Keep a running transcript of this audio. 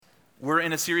We're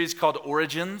in a series called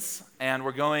Origins, and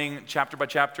we're going chapter by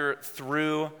chapter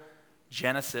through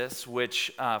Genesis,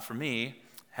 which for me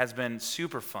has been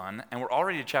super fun. And we're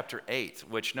already to chapter 8,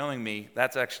 which, knowing me,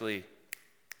 that's actually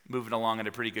moving along at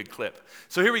a pretty good clip.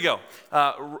 So here we go.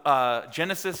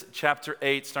 Genesis chapter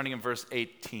 8, starting in verse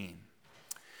 18.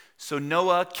 So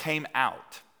Noah came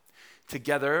out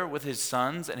together with his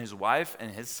sons and his wife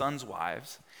and his sons'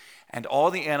 wives, and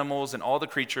all the animals and all the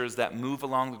creatures that move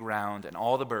along the ground and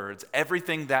all the birds,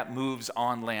 everything that moves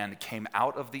on land came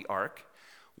out of the ark,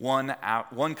 one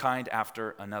kind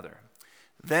after another.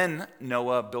 Then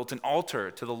Noah built an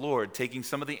altar to the Lord, taking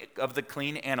some of the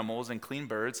clean animals and clean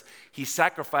birds. He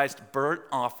sacrificed burnt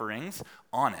offerings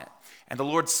on it. And the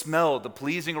Lord smelled the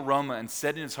pleasing aroma and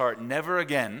said in his heart, "Never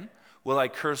again will I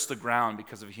curse the ground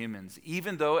because of humans,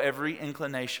 even though every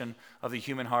inclination of the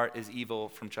human heart is evil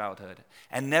from childhood.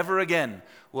 And never again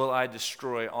will I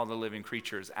destroy all the living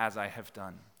creatures as I have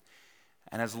done.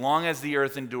 And as long as the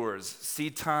earth endures,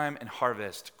 seed time and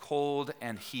harvest, cold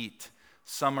and heat,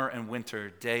 summer and winter,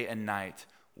 day and night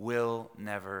will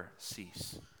never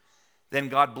cease." Then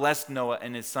God blessed Noah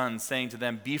and his sons, saying to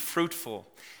them, "Be fruitful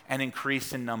and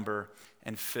increase in number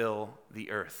and fill the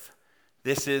earth."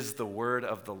 This is the word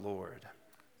of the Lord.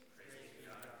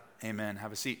 Amen.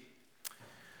 Have a seat.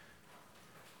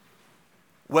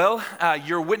 Well,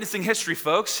 you're witnessing history,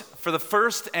 folks. For the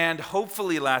first and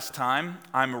hopefully last time,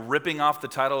 I'm ripping off the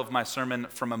title of my sermon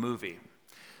from a movie.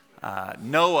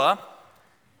 Noah,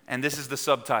 and this is the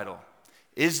subtitle.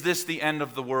 Is this the end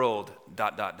of the world, ...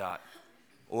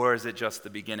 Or is it just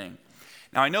the beginning?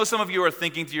 Now, I know some of you are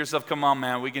thinking to yourself, come on,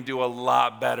 man, we can do a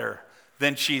lot better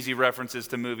than cheesy references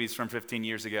to movies from 15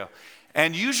 years ago.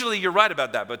 And usually you're right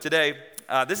about that, but today,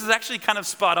 this is actually kind of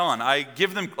spot on. I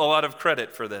give them a lot of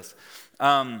credit for this.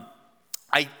 I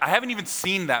haven't even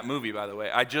seen that movie, by the way.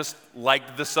 I just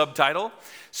liked the subtitle.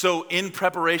 So in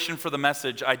preparation for the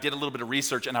message, I did a little bit of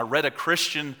research, and I read a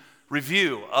Christian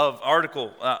review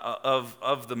article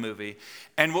of the movie.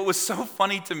 And what was so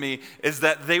funny to me is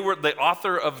that the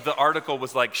author of the article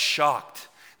was like shocked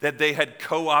that they had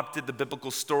co-opted the biblical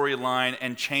storyline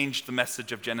and changed the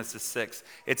message of Genesis 6.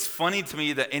 It's funny to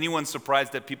me that anyone's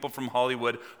surprised that people from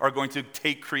Hollywood are going to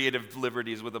take creative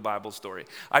liberties with a Bible story.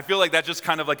 I feel like that's just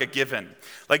kind of like a given.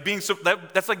 Like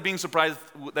that's like being surprised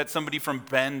that somebody from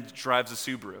Bend drives a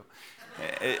Subaru.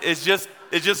 It's just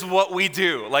what we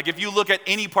do. Like if you look at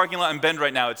any parking lot in Bend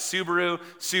right now, it's Subaru,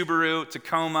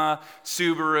 Tacoma,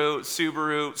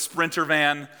 Subaru, Sprinter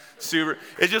van, Subaru.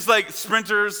 It's just like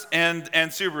Sprinters and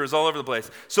Subarus all over the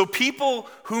place. So people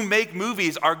who make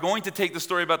movies are going to take the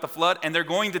story about the flood and they're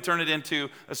going to turn it into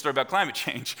a story about climate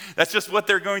change. That's just what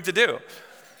they're going to do.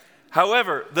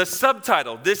 However, the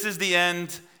subtitle, "This is the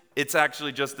end, it's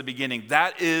actually just the beginning,"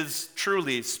 that is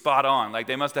truly spot on. Like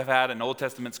they must have had an Old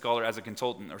Testament scholar as a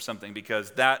consultant or something,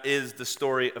 because that is the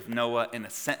story of Noah in a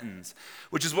sentence,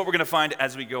 which is what we're going to find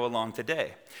as we go along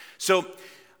today. So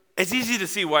it's easy to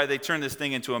see why they turned this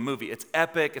thing into a movie. It's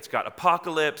epic, it's got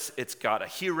apocalypse, it's got a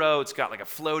hero, it's got like a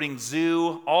floating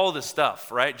zoo, all the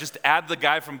stuff, right? Just add the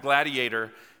guy from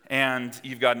Gladiator and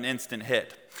you've got an instant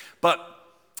hit. But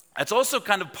that's also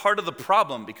kind of part of the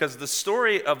problem, because the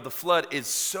story of the flood is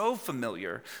so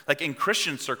familiar. Like in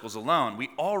Christian circles alone, we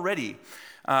already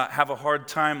have a hard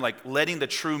time like letting the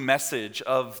true message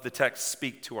of the text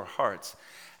speak to our hearts.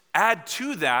 Add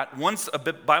to that, once a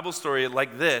Bible story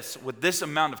like this, with this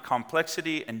amount of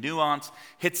complexity and nuance,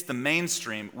 hits the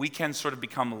mainstream, we can sort of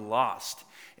become lost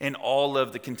in all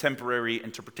of the contemporary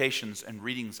interpretations and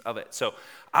readings of it. So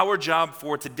our job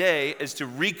for today is to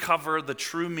recover the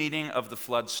true meaning of the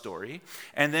flood story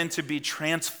and then to be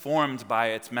transformed by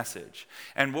its message.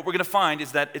 And what we're going to find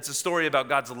is that it's a story about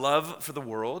God's love for the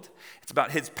world. It's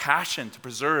about his passion to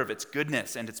preserve its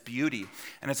goodness and its beauty.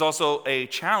 And it's also a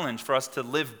challenge for us to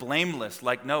live blameless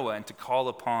like Noah and to call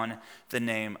upon the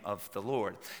name of the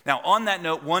Lord. Now, on that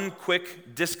note, one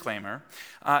quick disclaimer.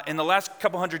 In the last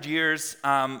couple hundred years,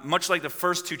 much like the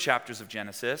first two chapters of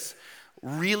Genesis,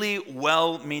 really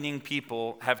well-meaning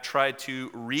people have tried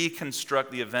to reconstruct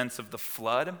the events of the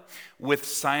flood with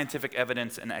scientific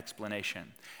evidence and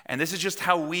explanation. And this is just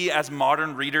how we as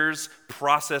modern readers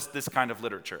process this kind of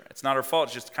literature. It's not our fault,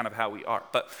 it's just kind of how we are.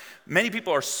 But many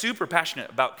people are super passionate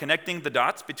about connecting the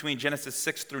dots between Genesis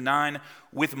 6 through 9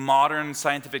 with modern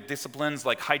scientific disciplines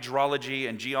like hydrology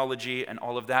and geology and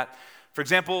all of that. For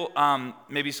example,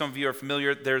 maybe some of you are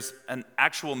familiar, there's an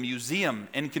actual museum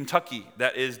in Kentucky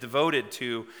that is devoted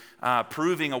to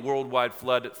proving a worldwide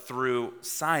flood through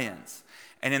science.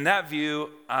 And in that view,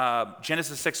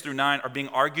 Genesis 6 through 9 are being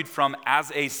argued from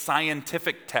as a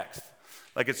scientific text.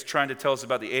 Like it's trying to tell us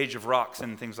about the age of rocks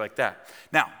and things like that.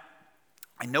 Now,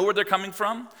 I know where they're coming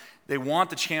from. They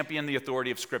want to champion the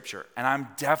authority of Scripture, and I'm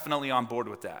definitely on board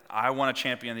with that. I want to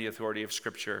champion the authority of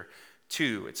Scripture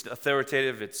too. It's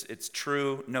authoritative, it's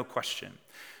true, no question.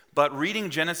 But reading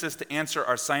Genesis to answer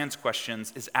our science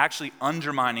questions is actually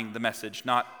undermining the message,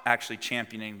 not actually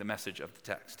championing the message of the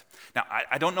text. Now,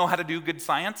 I don't know how to do good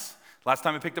science. Last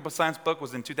time I picked up a science book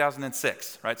was in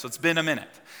 2006, right? So it's been a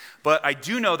minute. But I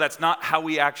do know that's not how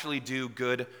we actually do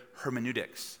good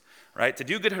hermeneutics, right? To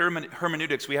do good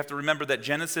hermeneutics, we have to remember that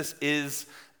Genesis is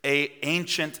an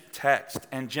ancient text,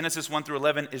 and Genesis 1 through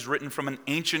 11 is written from an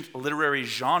ancient literary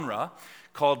genre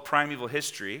called primeval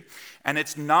history, and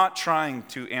it's not trying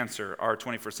to answer our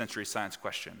 21st century science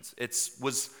questions. It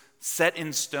was set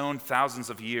in stone thousands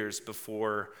of years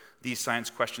before these science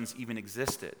questions even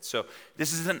existed. So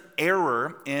this is an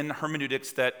error in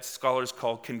hermeneutics that scholars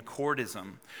call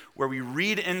concordism, where we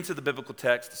read into the biblical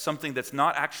text something that's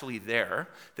not actually there,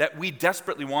 that we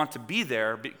desperately want to be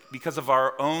there because of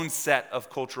our own set of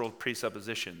cultural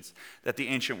presuppositions that the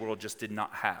ancient world just did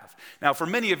not have. Now, for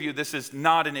many of you, this is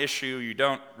not an issue. You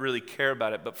don't really care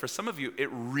about it. But for some of you, it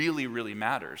really, really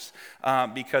matters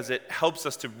because it helps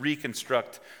us to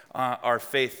reconstruct our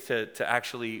faith to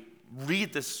actually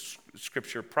read this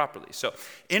scripture properly. So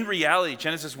in reality,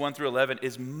 Genesis 1 through 11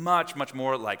 is much, much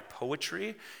more like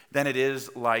poetry than it is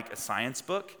like a science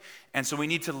book. And so we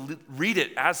need to read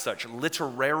it as such,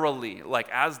 literarily, like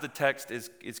as the text is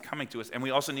coming to us. And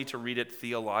we also need to read it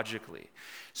theologically.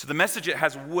 So the message, it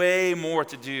has way more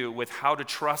to do with how to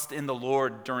trust in the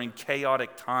Lord during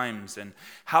chaotic times and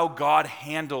how God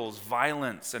handles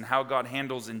violence and how God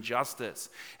handles injustice.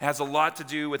 It has a lot to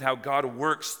do with how God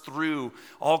works through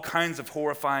all kinds of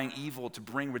horrifying evil to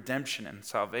bring redemption and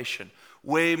salvation,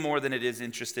 way more than it is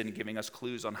interested in giving us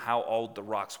clues on how old the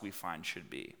rocks we find should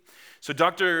be. So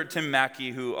Dr. Tim Mackie,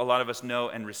 who a lot of us know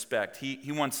and respect,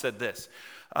 he once said this: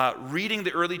 reading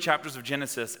the early chapters of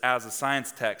Genesis as a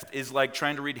science text is like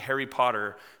trying to read Harry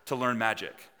Potter to learn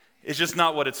magic. It's just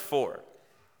not what it's for,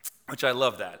 which I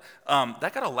love that.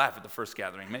 That got a laugh at the first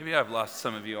gathering. Maybe I've lost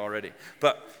some of you already.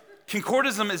 But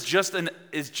concordism is just an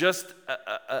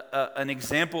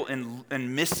example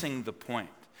in missing the point.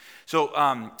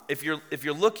 So if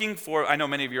you're looking for, I know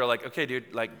many of you are like, okay,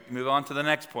 dude, like move on to the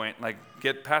next point, like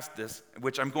get past this,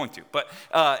 which I'm going to. But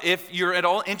if you're at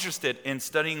all interested in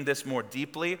studying this more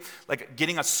deeply, like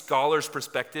getting a scholar's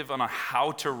perspective on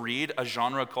how to read a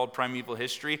genre called primeval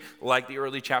history, like the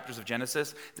early chapters of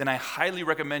Genesis, then I highly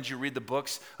recommend you read the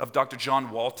books of Dr.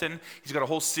 John Walton. He's got a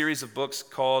whole series of books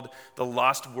called The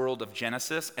Lost World of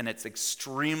Genesis, and it's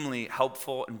extremely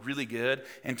helpful and really good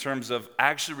in terms of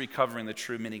actually recovering the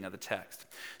true meaning of the text.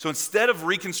 So instead of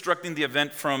reconstructing the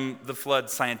event from the flood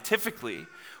scientifically,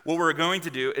 what we're going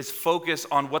to do is focus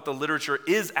on what the literature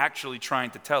is actually trying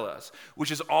to tell us,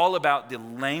 which is all about the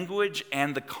language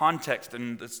and the context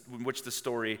in which the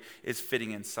story is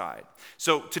fitting inside.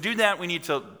 So to do that, we need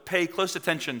to pay close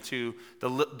attention to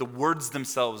the words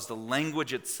themselves, the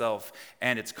language itself,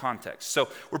 and its context. So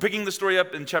we're picking the story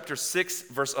up in chapter 6,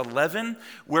 verse 11,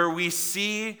 where we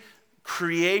see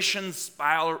creation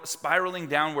spiraling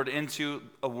downward into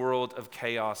a world of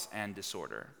chaos and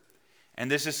disorder. And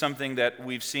this is something that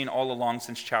we've seen all along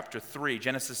since chapter 3.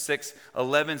 Genesis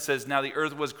 6:11 says, "Now the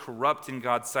earth was corrupt in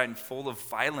God's sight and full of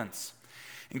violence.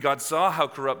 And God saw how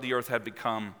corrupt the earth had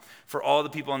become, for all the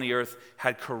people on the earth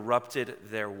had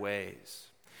corrupted their ways."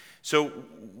 So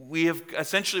we have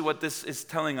essentially, what this is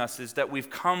telling us is that we've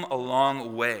come a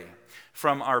long way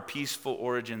from our peaceful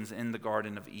origins in the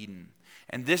Garden of Eden.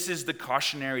 And this is the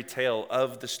cautionary tale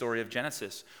of the story of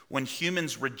Genesis. When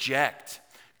humans reject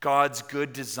God's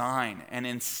good design and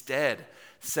instead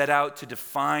set out to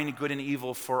define good and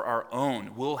evil for our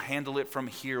own, we'll handle it from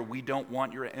here. We don't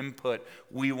want your input.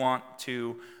 We want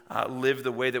to live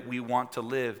the way that we want to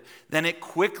live. Then it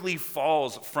quickly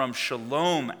falls from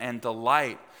shalom and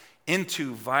delight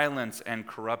into violence and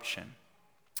corruption.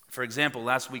 For example,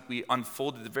 last week we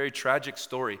unfolded the very tragic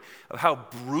story of how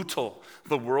brutal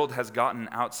the world has gotten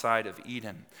outside of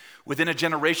Eden. Within a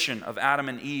generation of Adam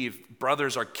and Eve,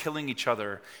 brothers are killing each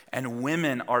other, and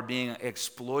women are being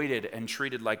exploited and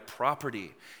treated like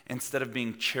property instead of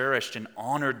being cherished and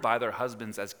honored by their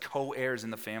husbands as co-heirs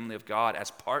in the family of God, as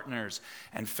partners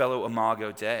and fellow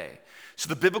Imago Dei. So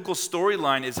the biblical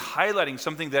storyline is highlighting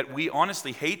something that we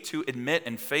honestly hate to admit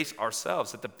and face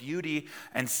ourselves, that the beauty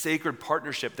and sacred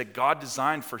partnership that God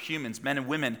designed for humans, men and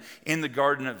women, in the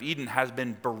Garden of Eden has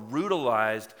been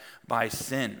brutalized by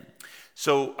sin.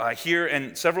 So here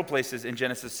in several places in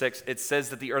Genesis 6, it says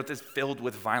that the earth is filled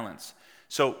with violence.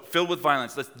 So filled with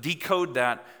violence, let's decode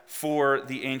that for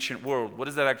the ancient world. What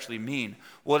does that actually mean?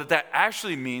 What that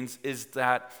actually means is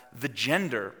that the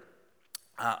gender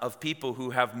of people who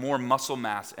have more muscle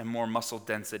mass and more muscle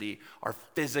density are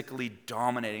physically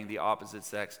dominating the opposite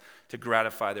sex to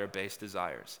gratify their base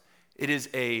desires. It is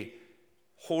a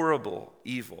horrible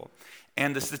evil.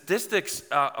 And the statistics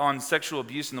on sexual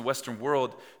abuse in the Western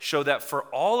world show that for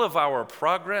all of our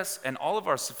progress and all of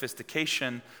our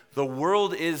sophistication, the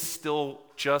world is still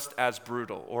just as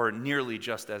brutal, or nearly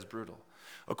just as brutal.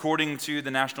 According to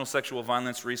the National Sexual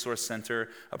Violence Resource Center,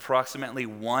 approximately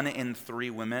 1 in 3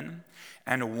 women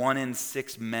and 1 in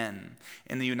 6 men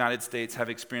in the United States have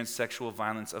experienced sexual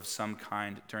violence of some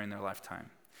kind during their lifetime.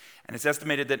 And it's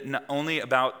estimated that only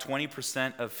about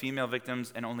 20% of female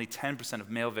victims and only 10% of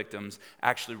male victims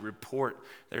actually report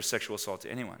their sexual assault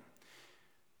to anyone.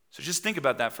 So just think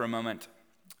about that for a moment.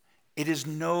 It is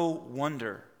no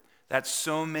wonder that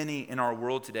so many in our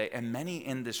world today, and many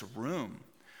in this room,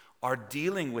 are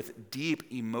dealing with deep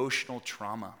emotional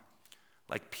trauma,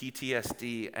 like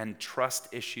PTSD and trust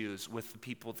issues with the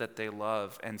people that they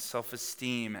love, and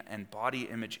self-esteem and body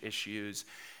image issues,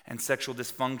 and sexual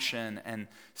dysfunction and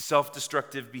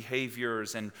self-destructive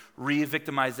behaviors and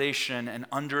re-victimization and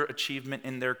underachievement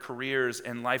in their careers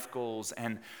and life goals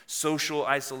and social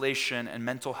isolation and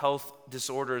mental health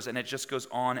disorders, and it just goes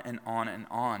on and on and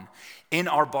on. In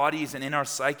our bodies and in our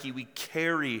psyche, we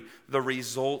carry the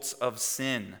results of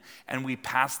sin and we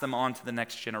pass them on to the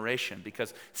next generation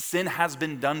because sin has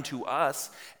been done to us,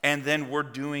 and then we're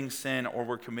doing sin or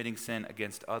we're committing sin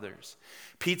against others.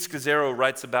 Pete Scazzaro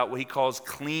writes about what he calls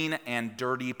clean and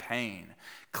dirty pain.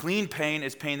 Clean pain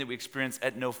is pain that we experience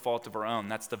at no fault of our own.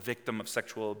 That's the victim of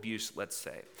sexual abuse, let's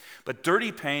say. But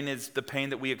dirty pain is the pain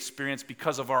that we experience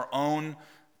because of our own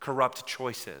corrupt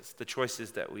choices, the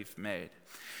choices that we've made.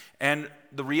 And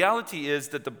the reality is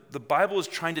that the Bible is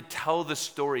trying to tell the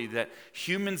story that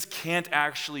humans can't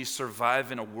actually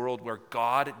survive in a world where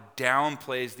God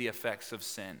downplays the effects of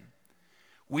sin.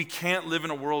 We can't live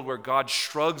in a world where God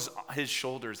shrugs his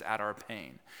shoulders at our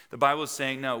pain. The Bible is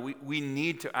saying, no, we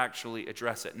need to actually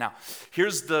address it. Now,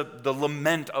 here's the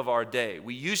lament of our day.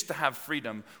 We used to have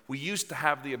freedom. We used to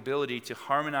have the ability to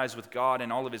harmonize with God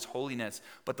and all of his holiness.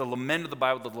 But the lament of the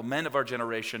Bible, the lament of our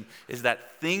generation, is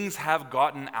that things have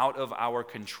gotten out of our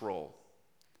control.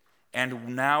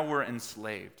 And now we're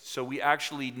enslaved. So we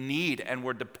actually need and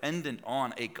we're dependent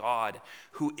on a God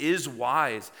who is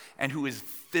wise and who is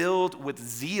filled with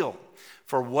zeal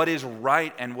for what is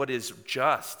right and what is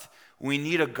just. We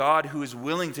need a God who is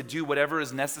willing to do whatever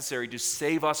is necessary to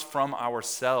save us from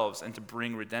ourselves and to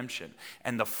bring redemption.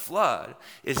 And the flood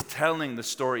is telling the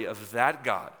story of that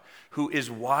God who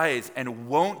is wise and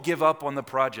won't give up on the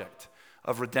project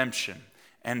of redemption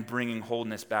and bringing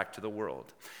wholeness back to the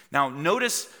world. Now,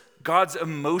 notice God's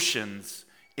emotions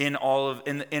in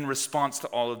response to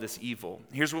all of this evil.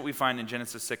 Here's what we find in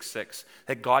Genesis 6:6,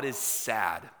 that God is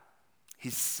sad.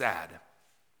 He's sad,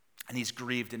 and he's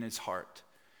grieved in his heart.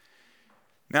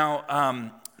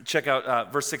 Now, check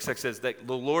out verse 6 says that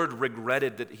the Lord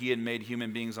regretted that he had made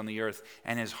human beings on the earth,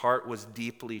 and his heart was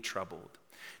deeply troubled.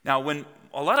 Now, when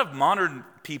a lot of modern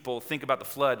people think about the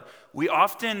flood, we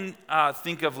often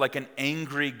think of like an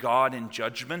angry God in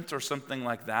judgment or something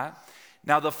like that.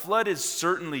 Now, the flood is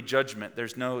certainly judgment.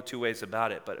 There's no two ways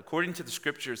about it. But according to the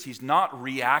scriptures, he's not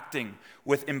reacting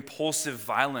with impulsive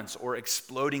violence or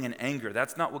exploding in anger.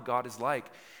 That's not what God is like.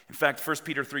 In fact, 1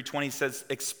 Peter 3:20 says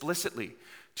explicitly,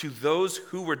 to those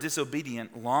who were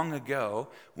disobedient long ago,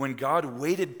 when God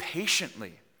waited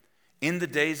patiently in the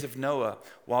days of Noah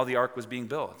while the ark was being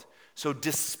built. So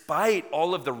despite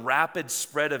all of the rapid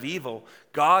spread of evil,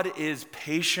 God is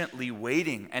patiently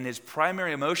waiting, and his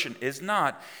primary emotion is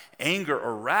not anger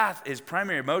or wrath. His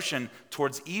primary emotion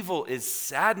towards evil is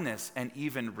sadness and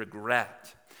even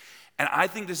regret. And I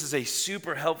think this is a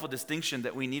super helpful distinction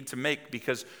that we need to make,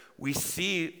 because we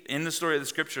see in the story of the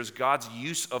scriptures God's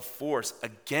use of force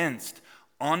against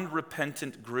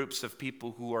unrepentant groups of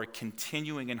people who are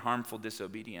continuing in harmful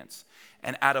disobedience.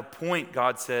 And at a point,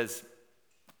 God says,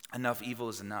 enough evil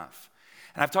is enough.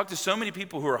 And I've talked to so many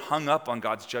people who are hung up on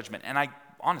God's judgment, and I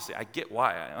get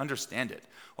why. I understand it.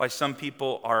 Why some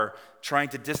people are trying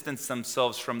to distance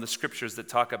themselves from the scriptures that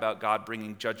talk about God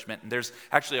bringing judgment. And there's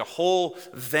actually a whole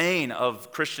vein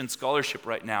of Christian scholarship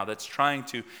right now that's trying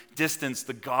to distance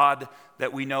the God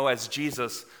that we know as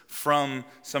Jesus from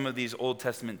some of these Old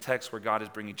Testament texts where God is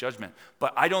bringing judgment.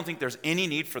 But I don't think there's any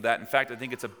need for that. In fact, I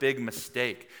think it's a big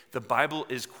mistake. The Bible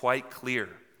is quite clear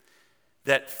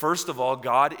that, first of all,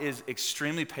 God is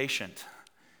extremely patient,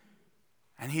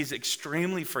 and he's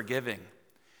extremely forgiving,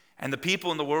 And the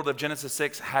people in the world of Genesis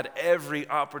 6 had every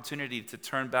opportunity to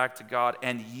turn back to God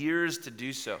and years to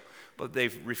do so. But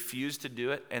they've refused to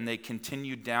do it, and they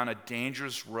continued down a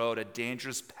dangerous road, a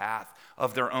dangerous path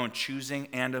of their own choosing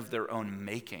and of their own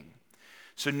making.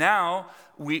 So now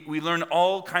we learn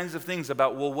all kinds of things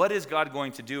about, well, what is God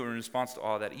going to do in response to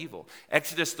all that evil?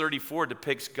 Exodus 34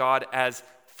 depicts God as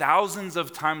thousands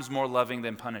of times more loving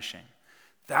than punishing.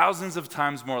 Thousands of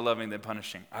times more loving than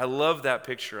punishing. I love that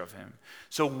picture of him.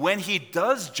 So when he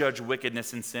does judge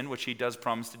wickedness and sin, which he does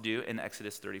promise to do in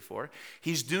Exodus 34,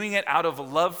 he's doing it out of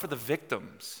love for the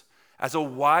victims. As a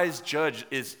wise judge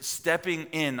is stepping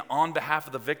in on behalf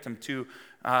of the victim to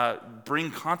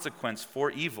bring consequence for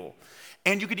evil.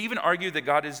 And you could even argue that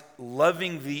God is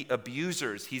loving the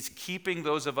abusers. He's keeping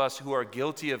those of us who are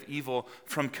guilty of evil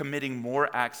from committing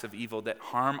more acts of evil that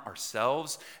harm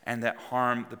ourselves and that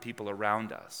harm the people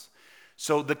around us.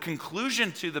 So the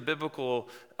conclusion to the biblical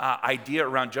idea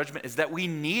around judgment is that we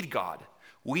need God.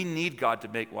 We need God to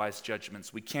make wise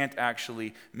judgments. We can't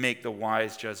actually make the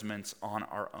wise judgments on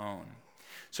our own.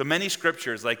 So many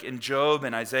scriptures, like in Job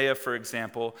and Isaiah, for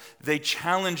example, they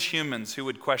challenge humans who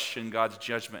would question God's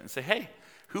judgment and say, hey,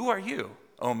 who are you,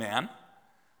 oh man,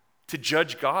 to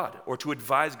judge God or to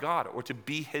advise God or to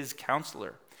be his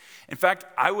counselor? In fact,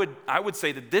 I would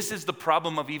say that this is the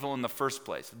problem of evil in the first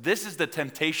place. This is the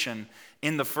temptation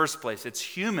in the first place. It's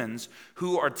humans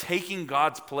who are taking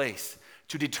God's place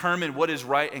to determine what is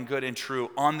right and good and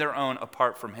true on their own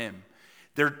apart from him.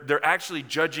 They're actually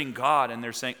judging God, and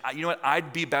they're saying, you know what,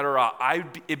 I'd be better off.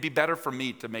 It'd be better for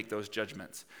me to make those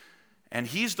judgments. And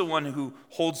he's the one who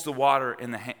holds the water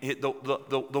in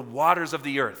the waters of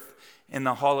the earth in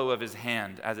the hollow of his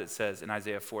hand, as it says in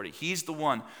Isaiah 40. He's the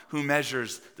one who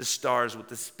measures the stars with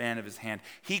the span of his hand.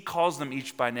 He calls them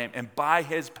each by name, and by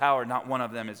his power, not one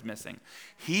of them is missing.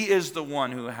 He is the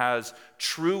one who has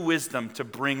true wisdom to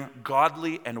bring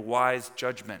godly and wise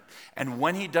judgment. And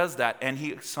when he does that, and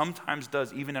he sometimes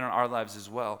does even in our lives as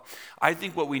well, I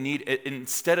think what we need,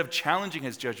 instead of challenging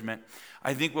his judgment,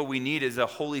 I think what we need is a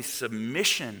holy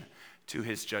submission to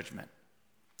his judgment.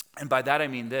 And by that I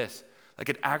mean this. Like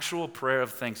an actual prayer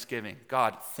of thanksgiving.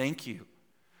 God, thank you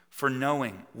for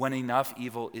knowing when enough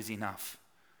evil is enough.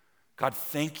 God,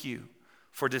 thank you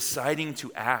for deciding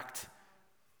to act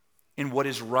in what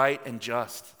is right and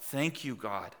just. Thank you,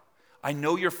 God. I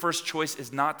know your first choice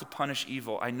is not to punish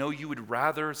evil. I know you would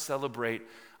rather celebrate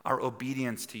our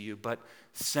obedience to you. But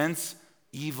since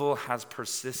evil has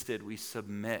persisted, we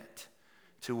submit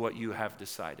to what you have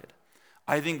decided.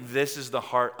 I think this is the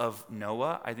heart of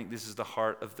Noah. I think this is the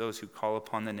heart of those who call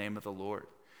upon the name of the Lord.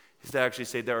 Is to actually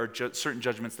say there are certain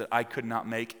judgments that I could not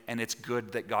make, and it's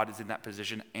good that God is in that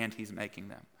position and he's making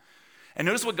them. And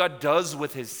notice what God does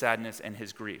with his sadness and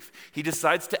his grief. He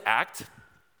decides to act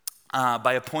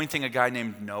by appointing a guy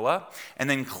named Noah and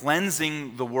then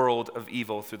cleansing the world of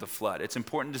evil through the flood. It's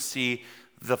important to see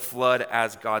the flood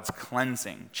as God's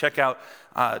cleansing. Check out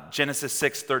Genesis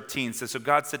 6:13. It says, so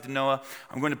God said to Noah,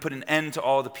 I'm going to put an end to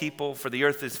all the people, for the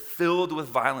earth is filled with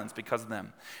violence because of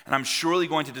them. And I'm surely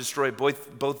going to destroy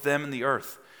both them and the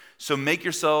earth. So make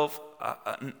yourself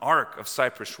an ark of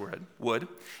cypress wood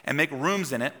and make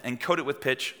rooms in it and coat it with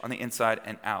pitch on the inside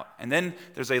and out. And then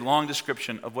there's a long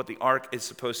description of what the ark is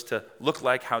supposed to look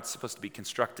like, how it's supposed to be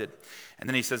constructed. And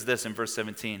then he says this in verse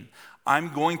 17,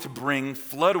 I'm going to bring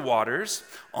flood waters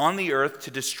on the earth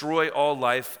to destroy all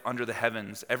life under the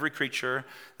heavens, every creature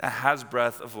that has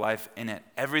breath of life in it.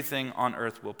 Everything on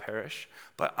earth will perish,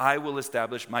 but I will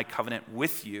establish my covenant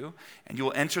with you, and you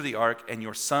will enter the ark, and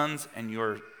your sons and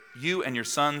you and your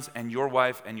sons and your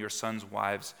wife and your sons'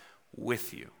 wives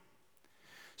with you.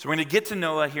 So we're going to get to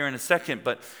Noah here in a second,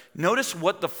 but notice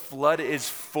what the flood is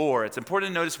for. It's important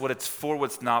to notice what it's for,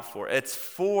 what's not for. It's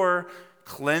for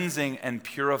cleansing and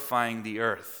purifying the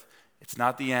earth. It's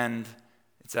not the end.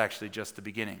 It's actually just the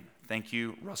beginning. Thank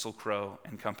you, Russell Crowe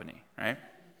and company, right?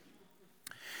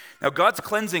 Now, God's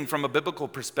cleansing from a biblical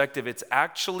perspective, it's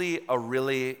actually a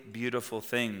really beautiful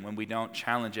thing when we don't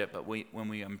challenge it, but when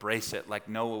we embrace it like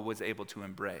Noah was able to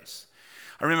embrace.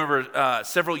 I remember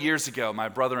several years ago, my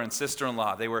brother and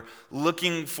sister-in-law, they were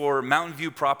looking for Mountain View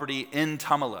property in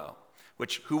Tumalo,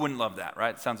 which who wouldn't love that,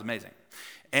 right? It sounds amazing.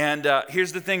 And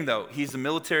here's the thing, though. He's a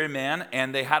military man,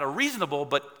 and they had a reasonable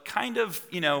but kind of,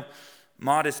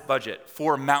 modest budget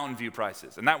for Mountain View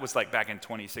prices. And that was like back in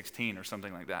 2016 or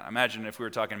something like that. Imagine if we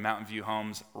were talking Mountain View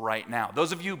homes right now.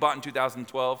 Those of you who bought in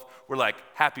 2012 were like,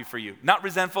 happy for you. Not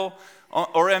resentful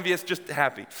or envious, just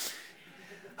happy.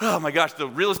 Oh my gosh, the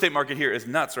real estate market here is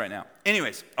nuts right now.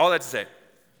 Anyways, all that to say,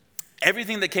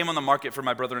 everything that came on the market for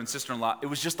my brother and sister-in-law, it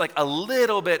was just like a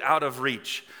little bit out of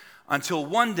reach until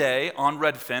one day on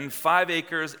Redfin, 5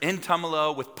 acres in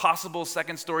Tumalo with possible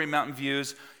second-story mountain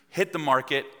views hit the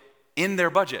market in their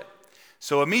budget.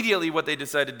 So immediately what they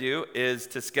decide to do is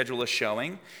to schedule a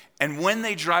showing. And when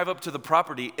they drive up to the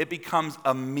property, it becomes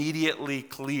immediately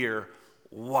clear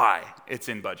why it's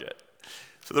in budget.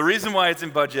 So the reason why it's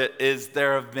in budget is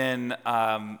there have been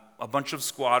a bunch of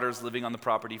squatters living on the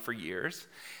property for years,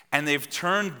 and they've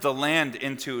turned the land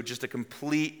into just a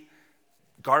complete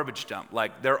garbage dump,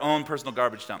 like their own personal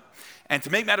garbage dump. And to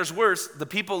make matters worse, the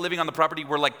people living on the property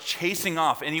were like chasing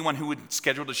off anyone who had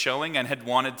scheduled a showing and had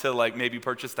wanted to like maybe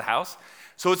purchase the house.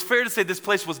 So it's fair to say this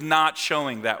place was not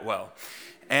showing that well.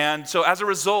 And so as a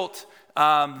result,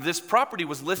 this property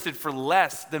was listed for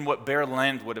less than what bare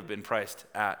land would have been priced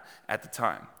at the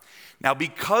time. Now,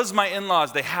 because my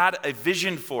in-laws, they had a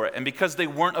vision for it, and because they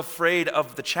weren't afraid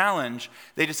of the challenge,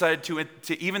 they decided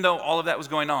to, even though all of that was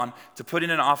going on, to put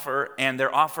in an offer, and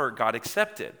their offer got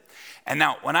accepted. And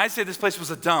now, when I say this place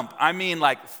was a dump, I mean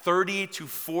like 30 to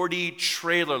 40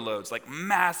 trailer loads, like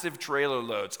massive trailer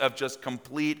loads of just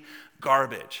complete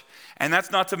garbage. And that's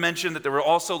not to mention that there were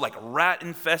also like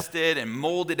rat-infested and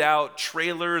molded out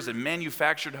trailers and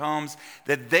manufactured homes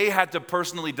that they had to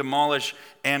personally demolish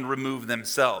and remove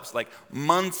themselves. Like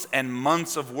months and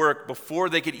months of work before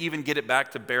they could even get it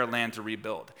back to bare land to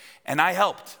rebuild. And I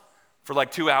helped for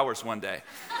like 2 hours one day.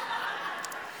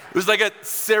 It was like a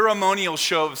ceremonial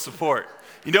show of support.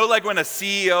 You know, like when a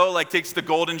CEO like takes the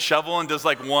golden shovel and does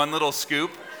like one little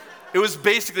scoop? It was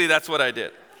basically that's what I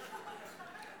did.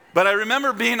 But I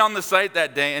remember being on the site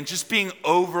that day and just being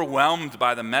overwhelmed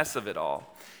by the mess of it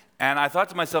all. And I thought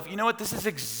to myself, you know what? This is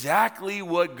exactly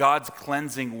what God's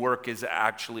cleansing work is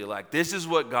actually like. This is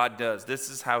what God does. This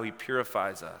is how he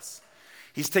purifies us.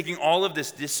 He's taking all of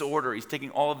this disorder. He's taking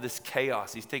all of this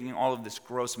chaos. He's taking all of this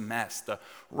gross mess, the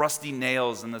rusty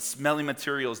nails and the smelly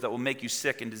materials that will make you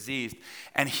sick and diseased.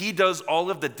 And he does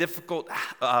all of the difficult,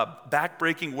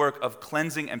 backbreaking work of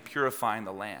cleansing and purifying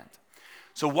the land.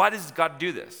 So why does God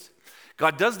do this?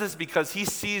 God does this because he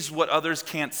sees what others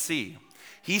can't see.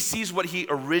 He sees what he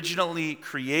originally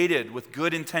created with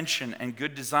good intention and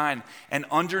good design. And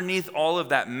underneath all of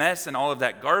that mess and all of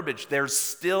that garbage, there's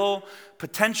still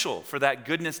potential for that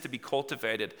goodness to be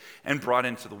cultivated and brought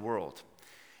into the world.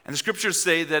 And the scriptures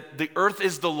say that the earth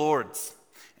is the Lord's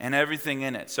and everything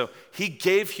in it. So he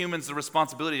gave humans the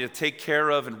responsibility to take care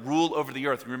of and rule over the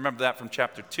earth. Remember that from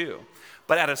chapter 2.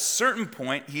 But at a certain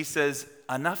point, he says,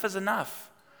 enough is enough.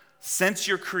 Since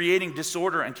you're creating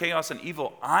disorder and chaos and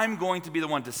evil, I'm going to be the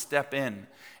one to step in,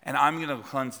 and I'm going to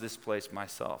cleanse this place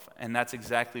myself. And that's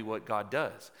exactly what God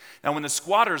does. Now, when the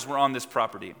squatters were on this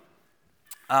property,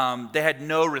 they had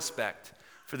no respect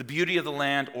for the beauty of the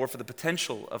land or for the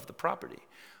potential of the property.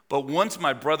 But once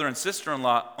my brother and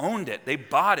sister-in-law owned it, they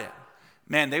bought it.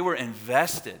 Man, they were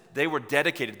invested. They were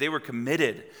dedicated. They were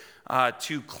committed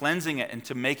to cleansing it and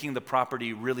to making the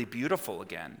property really beautiful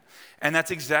again. And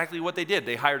that's exactly what they did.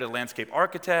 They hired a landscape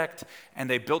architect, and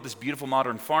they built this beautiful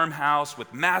modern farmhouse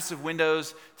with massive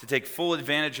windows to take full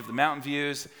advantage of the mountain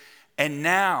views. And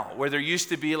now, where there used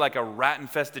to be like a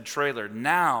rat-infested trailer,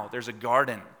 now there's a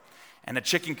garden and a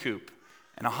chicken coop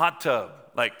and a hot tub.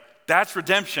 Like, that's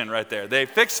redemption right there. They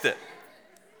fixed it.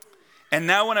 And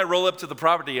now when I roll up to the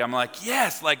property, I'm like,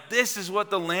 yes, like this is what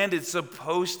the land is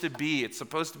supposed to be. It's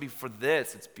supposed to be for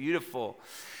this. It's beautiful.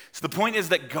 So the point is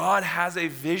that God has a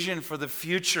vision for the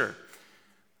future.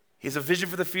 He has a vision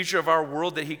for the future of our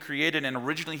world that he created, and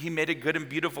originally he made it good and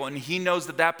beautiful, and he knows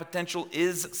that that potential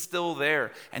is still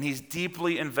there, and he's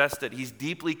deeply invested. He's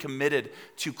deeply committed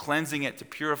to cleansing it, to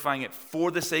purifying it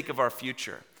for the sake of our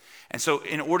future. And so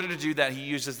in order to do that, he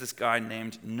uses this guy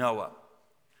named Noah.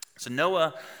 So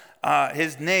Noah,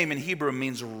 his name in Hebrew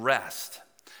means rest.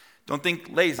 Don't think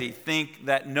lazy. Think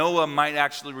that Noah might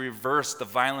actually reverse the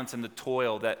violence and the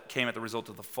toil that came at the result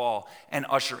of the fall and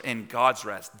usher in God's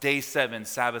rest. Day 7,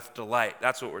 Sabbath delight.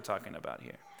 That's what we're talking about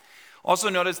here. Also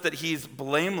notice that he's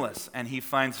blameless and he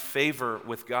finds favor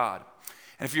with God.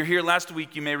 And if you're here last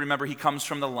week, you may remember he comes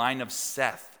from the line of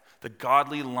Seth, the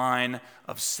godly line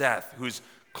of Seth, who's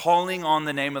calling on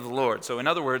the name of the Lord. So in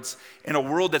other words, in a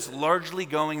world that's largely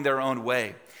going their own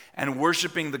way and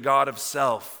worshiping the God of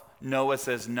self, Noah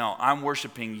says, no, I'm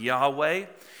worshiping Yahweh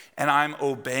and I'm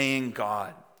obeying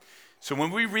God. So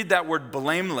when we read that word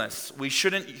blameless, we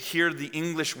shouldn't hear the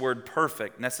English word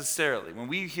perfect necessarily. When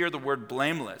we hear the word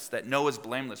blameless, that Noah's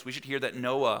blameless, we should hear that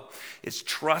Noah is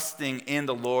trusting in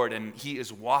the Lord and he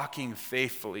is walking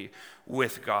faithfully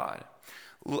with God.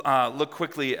 Look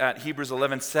quickly at Hebrews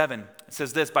 11:7. It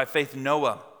says this, by faith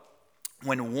Noah,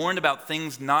 when warned about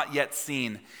things not yet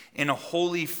seen, in a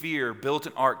holy fear built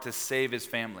an ark to save his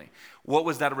family. What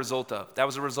was that a result of? That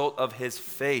was a result of his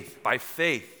faith. By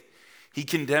faith, he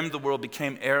condemned the world,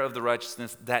 became heir of the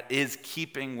righteousness that is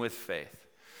keeping with faith.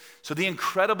 So the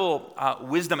incredible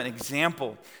wisdom and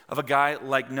example of a guy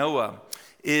like Noah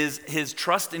is his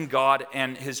trust in God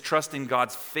and his trust in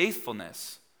God's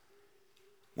faithfulness.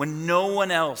 When no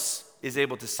one else is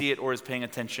able to see it or is paying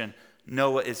attention,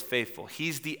 Noah is faithful.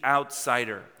 He's the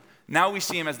outsider. Now we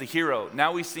see him as the hero.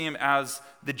 Now we see him as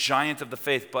the giant of the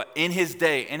faith. But in his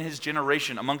day, in his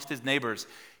generation, amongst his neighbors,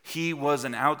 he was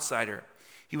an outsider.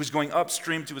 He was going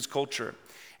upstream to his culture.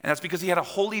 And that's because he had a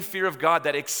holy fear of God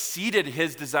that exceeded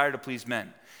his desire to please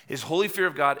men. His holy fear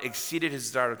of God exceeded his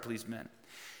desire to please men.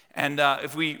 And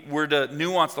if we were to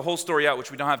nuance the whole story out, which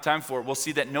we don't have time for, we'll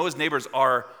see that Noah's neighbors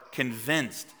are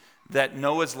convinced that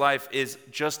Noah's life is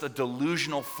just a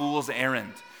delusional fool's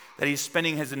errand, that he's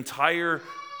spending his entire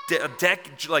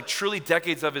truly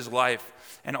decades of his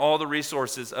life and all the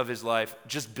resources of his life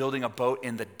just building a boat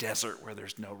in the desert where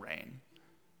there's no rain.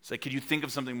 It's like, could you think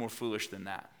of something more foolish than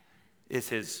that? Is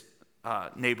his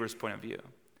neighbor's point of view.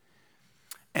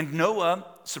 And Noah,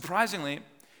 surprisingly,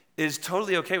 is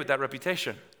totally okay with that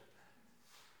reputation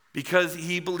because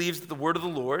he believes that the word of the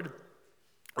Lord,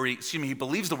 he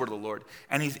believes the word of the Lord,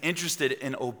 and he's interested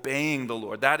in obeying the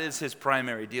Lord. That is his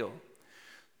primary deal.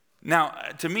 Now,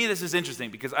 to me, this is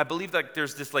interesting because I believe that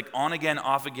there's this like on-again,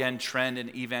 off-again trend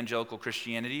in evangelical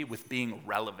Christianity with being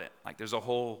relevant. Like there's a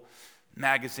whole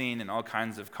magazine and all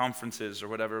kinds of conferences or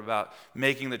whatever about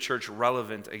making the church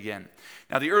relevant again.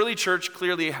 Now, the early church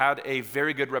clearly had a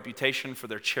very good reputation for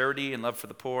their charity and love for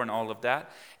the poor and all of that.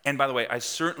 And by the way, I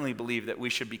certainly believe that we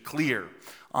should be clear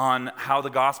on how the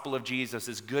gospel of Jesus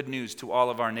is good news to all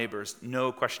of our neighbors,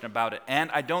 no question about it. And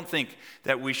I don't think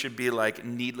that we should be like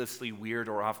needlessly weird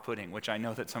or off-putting, which I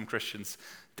know that some Christians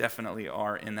definitely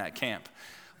are in that camp.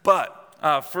 But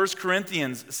 1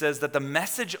 Corinthians says that the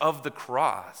message of the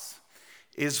cross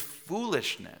is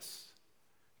foolishness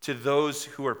to those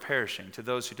who are perishing, to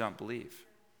those who don't believe.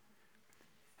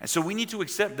 And so we need to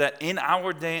accept that in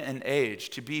our day and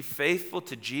age, to be faithful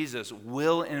to Jesus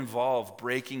will involve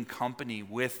breaking company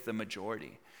with the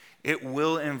majority. It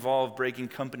will involve breaking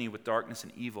company with darkness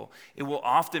and evil. It will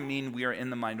often mean we are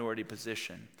in the minority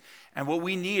position. And what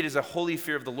we need is a holy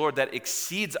fear of the Lord that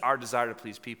exceeds our desire to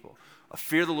please people. A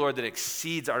fear of the Lord that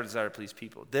exceeds our desire to please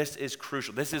people. This is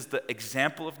crucial. This is the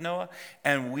example of Noah,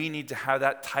 and we need to have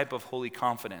that type of holy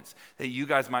confidence that you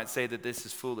guys might say that this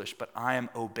is foolish, but I am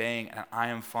obeying and I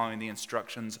am following the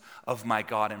instructions of my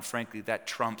God, and frankly, that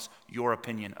trumps your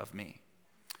opinion of me.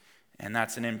 And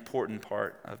that's an important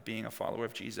part of being a follower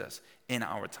of Jesus in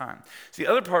our time. So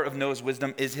the other part of Noah's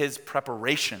wisdom is his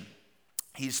preparation.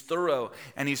 He's thorough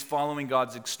and he's following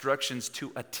God's instructions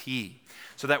to a T.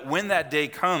 So that when that day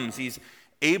comes, he's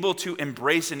able to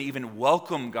embrace and even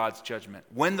welcome God's judgment.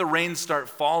 When the rains start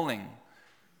falling,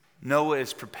 Noah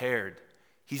is prepared.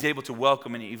 He's able to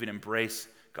welcome and even embrace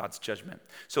God's judgment.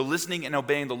 So listening and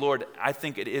obeying the Lord, I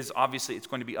think it is obviously it's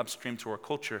going to be upstream to our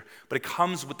culture, but it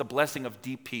comes with the blessing of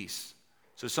deep peace.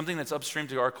 So something that's upstream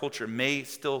to our culture may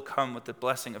still come with the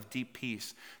blessing of deep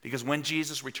peace. Because when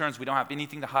Jesus returns, we don't have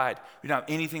anything to hide. We don't have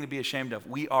anything to be ashamed of.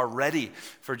 We are ready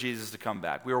for Jesus to come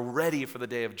back. We are ready for the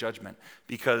day of judgment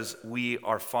because we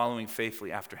are following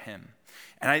faithfully after him.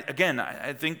 And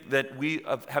I think that we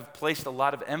have placed a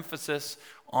lot of emphasis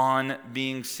on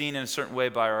being seen in a certain way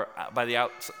by the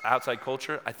outside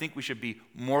culture. I think we should be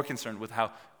more concerned with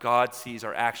how God sees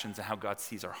our actions and how God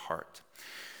sees our heart.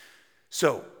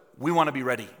 So, we want to be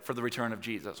ready for the return of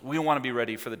Jesus. We want to be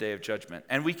ready for the day of judgment.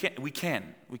 And we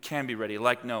can be ready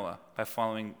like Noah by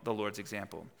following the Lord's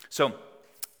example. So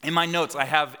in my notes, I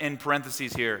have in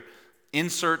parentheses here,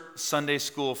 insert Sunday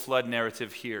school flood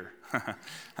narrative here.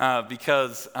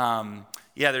 Because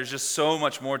there's just so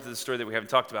much more to the story that we haven't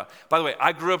talked about. By the way,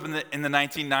 I grew up in the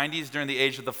 1990s during the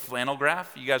age of the flannel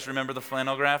graph. You guys remember the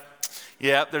flannel graph?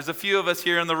 Yeah, there's a few of us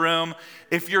here in the room.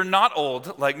 If you're not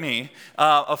old, like me,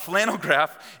 a flannel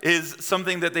graph is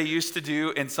something that they used to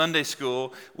do in Sunday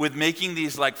school with making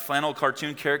these like flannel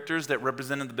cartoon characters that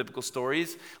represented the biblical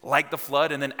stories, like the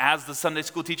flood. And then as the Sunday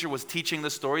school teacher was teaching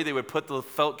the story, they would put the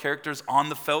felt characters on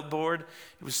the felt board.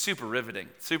 It was super riveting,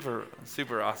 super,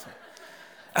 super awesome.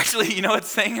 Actually, you know what,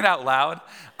 saying it out loud,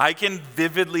 I can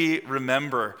vividly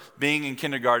remember being in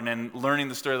kindergarten and learning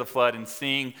the story of the flood and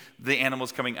seeing the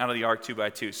animals coming out of the ark 2 by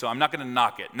 2. So I'm not going to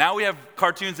knock it. Now we have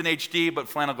cartoons in HD, but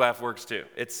flannel graph works too.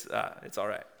 It's all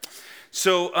right.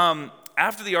 So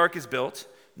after the ark is built,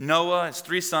 Noah, his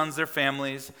 3 sons, their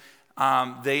families,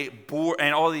 they board,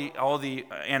 and all the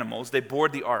animals, they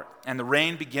board the ark, and the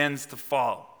rain begins to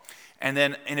fall. And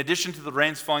then in addition to the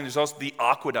rains falling, there's also the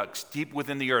aqueducts deep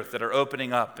within the earth that are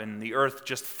opening up, and the earth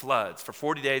just floods. For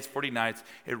 40 days, 40 nights,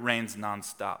 it rains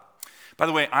nonstop. By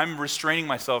the way, I'm restraining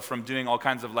myself from doing all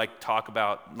kinds of talk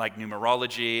about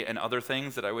numerology and other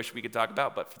things that I wish we could talk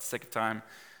about, but for the sake of time,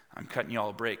 I'm cutting you all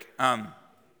a break.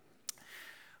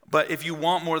 But if you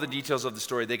want more of the details of the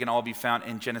story, they can all be found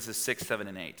in Genesis 6, 7,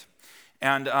 and 8.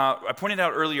 And I pointed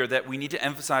out earlier that we need to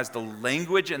emphasize the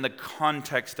language and the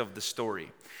context of the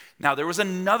story. Now, there was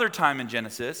another time in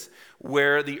Genesis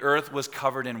where the earth was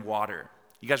covered in water.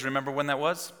 You guys remember when that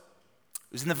was?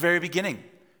 It was in the very beginning.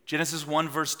 Genesis 1,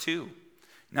 verse 2.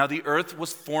 Now the earth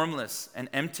was formless and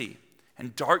empty,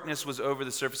 and darkness was over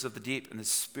the surface of the deep, and the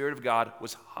Spirit of God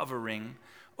was hovering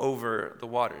over the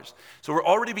waters. So we're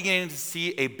already beginning to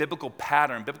see a biblical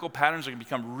pattern. Biblical patterns are going to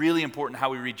become really important in how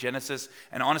we read Genesis,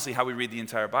 and honestly, how we read the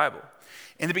entire Bible.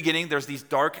 In the beginning, there's these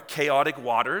dark, chaotic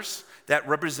waters that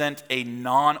represent a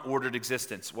non-ordered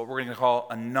existence, what we're going to call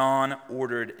a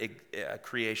non-ordered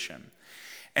creation.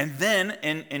 And then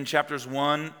in chapters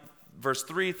 1, verse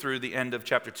 3 through the end of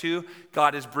chapter 2,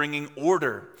 God is bringing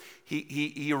order.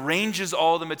 He arranges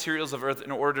all the materials of earth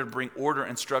in order to bring order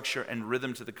and structure and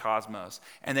rhythm to the cosmos.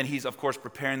 And then he's, of course,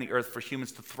 preparing the earth for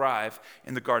humans to thrive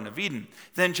in the Garden of Eden.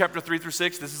 Then chapter 3 through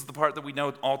 6, this is the part that we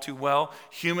know all too well.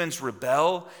 Humans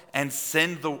rebel and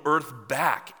send the earth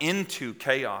back into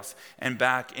chaos and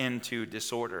back into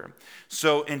disorder.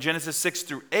 So in Genesis 6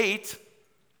 through 8,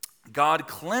 God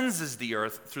cleanses the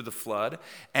earth through the flood,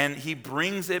 and he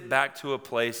brings it back to a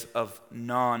place of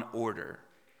non-order.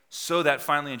 So that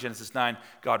finally in Genesis 9,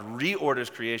 God reorders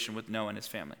creation with Noah and his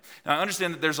family. Now I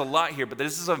understand that there's a lot here, but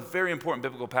this is a very important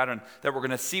biblical pattern that we're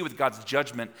going to see with God's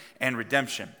judgment and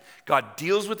redemption. God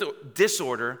deals with the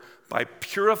disorder by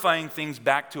purifying things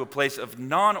back to a place of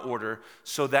non-order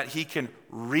so that he can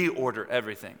reorder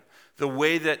everything the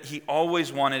way that he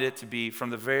always wanted it to be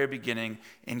from the very beginning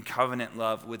in covenant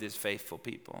love with his faithful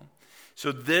people.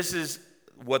 So this is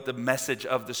what the message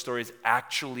of the story is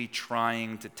actually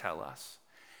trying to tell us.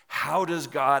 How does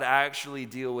God actually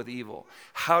deal with evil?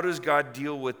 How does God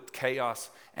deal with chaos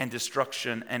and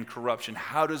destruction and corruption?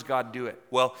 How does God do it?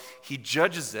 Well, he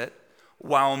judges it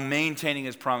while maintaining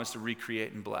his promise to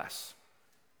recreate and bless.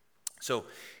 So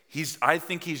I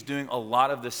think he's doing a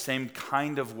lot of the same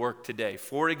kind of work today.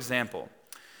 For example,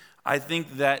 I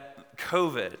think that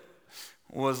COVID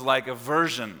was like a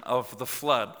version of the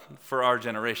flood for our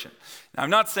generation. Now, I'm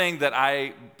not saying that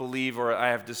I believe or I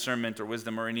have discernment or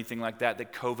wisdom or anything like that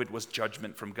COVID was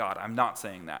judgment from God. I'm not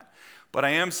saying that. But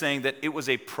I am saying that it was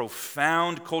a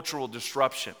profound cultural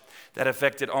disruption that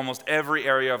affected almost every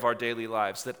area of our daily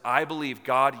lives that I believe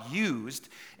God used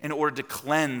in order to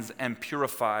cleanse and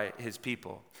purify his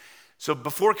people. So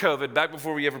before COVID, back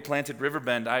before we ever planted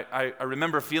Riverbend, I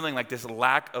remember feeling like this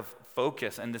lack of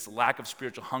focus and this lack of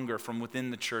spiritual hunger from within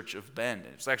the church of Bend.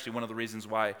 It's actually one of the reasons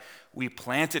why we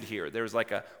planted here. There was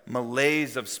like a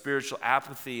malaise of spiritual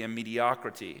apathy and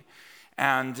mediocrity.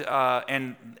 And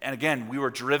again, we were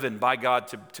driven by God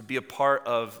to be a part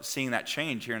of seeing that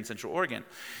change here in Central Oregon.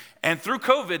 And through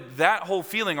COVID, that whole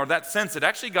feeling or that sense, it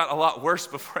actually got a lot worse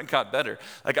before it got better.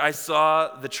 Like I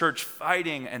saw the church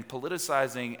fighting and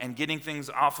politicizing and getting things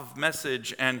off of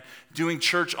message and doing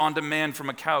church on demand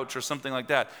from a couch or something like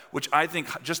that, which I think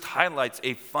just highlights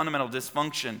a fundamental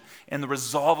dysfunction in the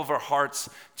resolve of our hearts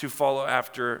to follow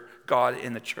after God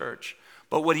in the church.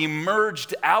 But what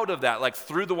emerged out of that, like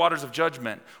through the waters of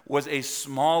judgment, was a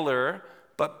smaller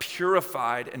but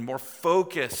purified and more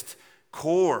focused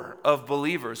core of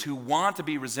believers who want to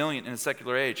be resilient in a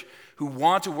secular age, who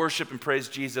want to worship and praise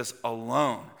Jesus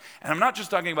alone. And I'm not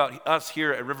just talking about us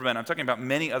here at Riverbend, I'm talking about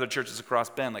many other churches across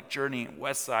Bend, like Journey and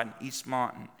Westside and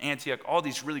Eastmont and Antioch, all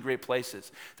these really great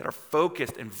places that are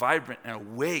focused and vibrant and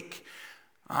awake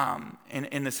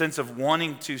in the sense of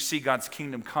wanting to see God's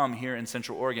kingdom come here in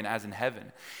Central Oregon as in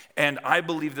heaven. And I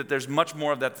believe that there's much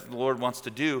more of that the Lord wants to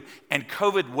do. And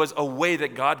COVID was a way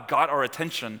that God got our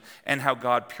attention and how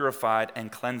God purified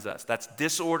and cleansed us. That's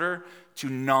disorder to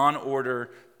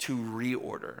non-order to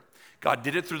reorder. God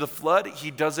did it through the flood. He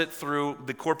does it through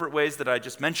the corporate ways that I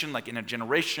just mentioned, like in a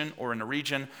generation or in a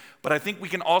region. But I think we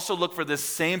can also look for this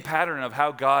same pattern of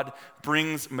how God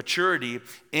brings maturity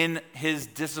in his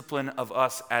discipline of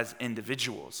us as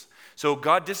individuals. So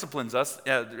God disciplines us.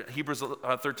 Hebrews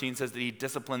 13 says that he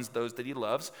disciplines those that he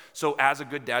loves. So as a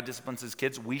good dad disciplines his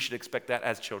kids, we should expect that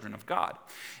as children of God.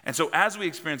 And so as we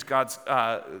experience God's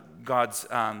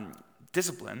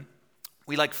discipline,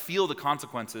 we feel the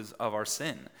consequences of our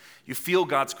sin. You feel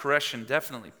God's correction,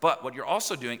 definitely. But what you're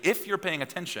also doing, if you're paying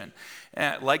attention,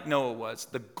 like Noah was,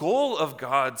 the goal of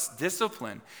God's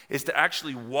discipline is to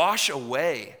actually wash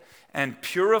away and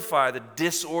purify the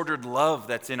disordered love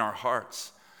that's in our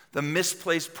hearts, the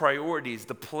misplaced priorities,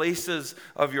 the places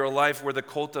of your life where the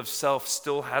cult of self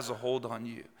still has a hold on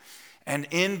you. And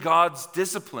in God's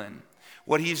discipline,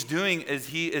 what he's doing is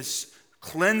he is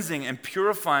cleansing and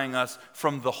purifying us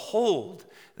from the hold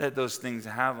that those things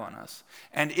have on us.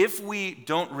 And if we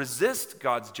don't resist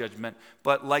God's judgment,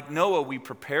 but like Noah, we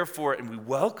prepare for it and we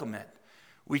welcome it,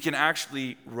 we can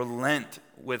actually relent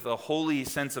with a holy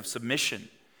sense of submission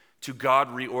to God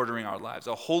reordering our lives,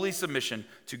 a holy submission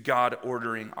to God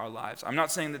ordering our lives. I'm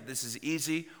not saying that this is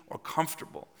easy or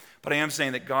comfortable, but I am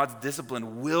saying that God's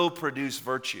discipline will produce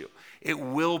virtue. It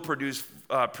will produce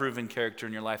proven character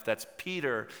in your life. That's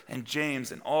Peter and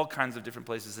James and all kinds of different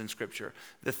places in Scripture.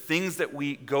 The things that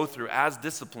we go through as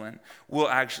discipline will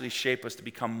actually shape us to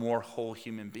become more whole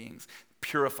human beings,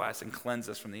 purify us and cleanse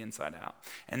us from the inside out.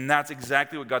 And that's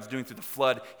exactly what God's doing through the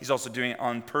flood. He's also doing it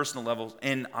on personal levels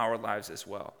in our lives as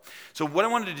well. So what I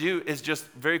wanted to do is just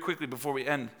very quickly before we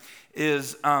end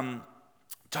is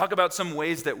talk about some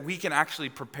ways that we can actually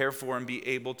prepare for and be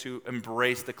able to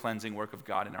embrace the cleansing work of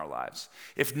God in our lives.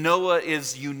 If Noah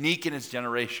is unique in his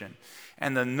generation,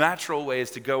 and the natural way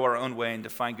is to go our own way and to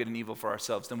find good and evil for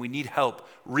ourselves, then we need help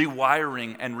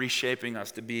rewiring and reshaping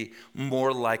us to be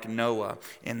more like Noah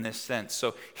in this sense.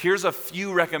 So here's a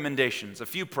few recommendations, a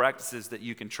few practices that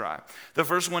you can try. The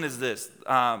first one is this: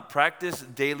 practice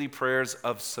daily prayers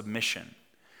of submission.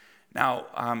 Now,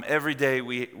 every day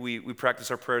we practice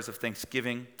our prayers of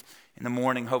thanksgiving. In the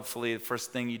morning, hopefully, the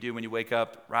first thing you do when you wake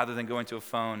up, rather than going to a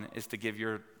phone, is to give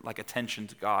your attention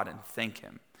to God and thank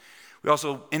him. We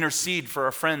also intercede for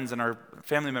our friends and our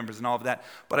family members and all of that.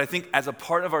 But I think as a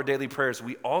part of our daily prayers,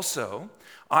 we also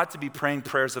ought to be praying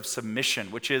prayers of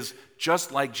submission, which is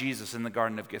just like Jesus in the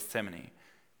Garden of Gethsemane.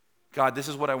 God, this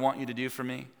is what I want you to do for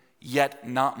me, yet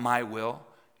not my will,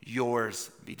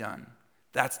 yours be done.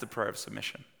 That's the prayer of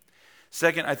submission.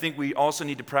 Second, I think we also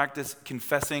need to practice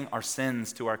confessing our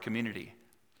sins to our community.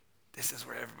 This is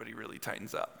where everybody really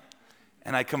tightens up.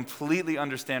 And I completely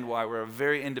understand why. We're a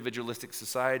very individualistic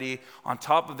society. On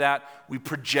top of that, we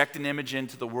project an image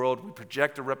into the world. We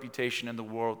project a reputation in the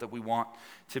world that we want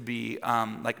to be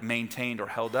maintained or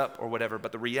held up or whatever.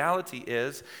 But the reality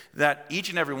is that each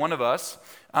and every one of us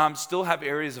still have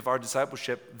areas of our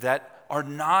discipleship that are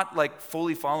not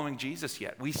fully following Jesus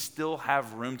yet. We still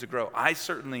have room to grow. I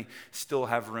certainly still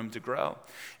have room to grow.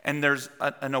 And there's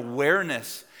an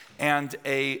awareness and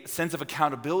a sense of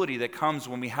accountability that comes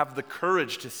when we have the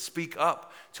courage to speak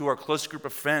up to our close group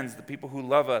of friends, the people who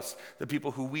love us, the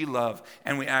people who we love,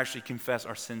 and we actually confess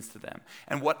our sins to them.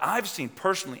 And what I've seen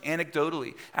personally,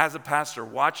 anecdotally, as a pastor,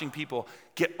 watching people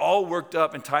get all worked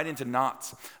up and tied into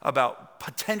knots about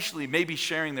potentially maybe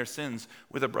sharing their sins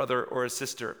with a brother or a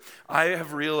sister, I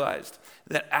have realized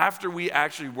that after we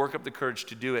actually work up the courage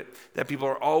to do it, that people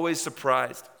are always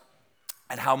surprised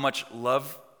at how much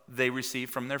love they receive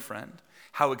from their friend,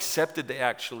 how accepted they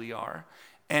actually are,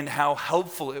 and how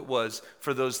helpful it was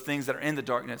for those things that are in the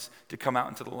darkness to come out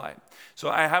into the light. So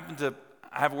I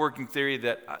have a working theory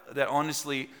that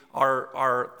honestly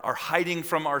our hiding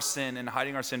from our sin and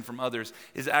hiding our sin from others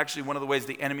is actually one of the ways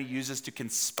the enemy uses to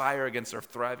conspire against our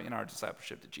thriving in our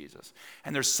discipleship to Jesus.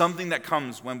 And there's something that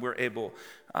comes when we're able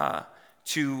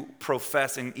to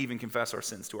profess and even confess our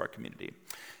sins to our community.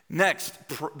 Next,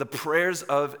 the prayers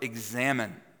of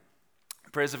examine.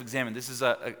 Prayers of examine. This is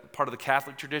a part of the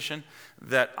Catholic tradition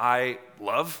that I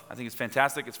love. I think it's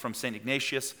fantastic. It's from St.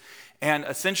 Ignatius. And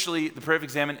essentially, the prayer of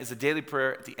examine is a daily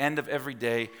prayer at the end of every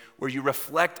day where you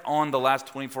reflect on the last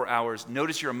 24 hours.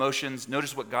 Notice your emotions.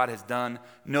 Notice what God has done.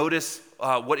 Notice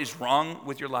what is wrong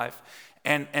with your life.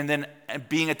 And then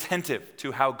being attentive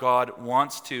to how God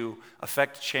wants to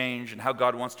affect change and how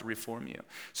God wants to reform you.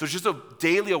 So it's just a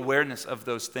daily awareness of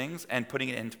those things and putting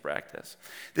it into practice.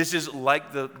 This is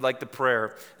like the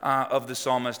prayer of the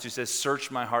psalmist who says, "Search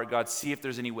my heart, God, see if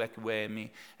there's any wicked way in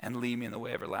me and lead me in the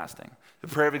way everlasting." The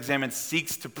prayer of examine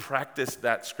seeks to practice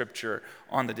that scripture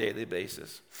on the daily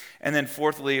basis. And then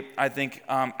fourthly, I think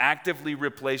actively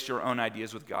replace your own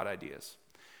ideas with God ideas.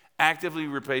 Actively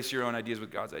replace your own ideas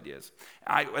with God's ideas.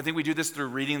 I think we do this through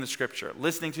reading the scripture,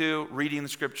 reading the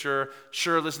scripture.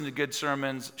 Sure, listen to good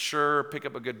sermons. Sure, pick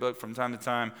up a good book from time to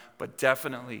time, but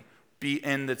definitely be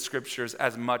in the scriptures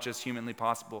as much as humanly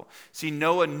possible. See,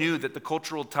 Noah knew that the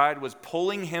cultural tide was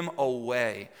pulling him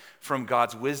away from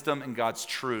God's wisdom and God's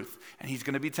truth. And he's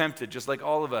going to be tempted, just like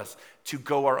all of us, to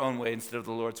go our own way instead of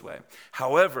the Lord's way.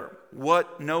 However,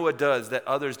 what Noah does that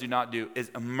others do not do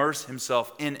is immerse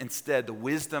himself in instead the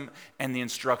wisdom and the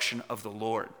instruction of the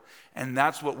Lord. And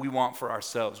that's what we want for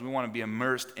ourselves. We want to be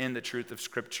immersed in the truth of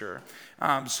Scripture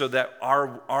so that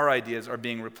our ideas are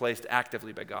being replaced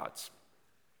actively by God's.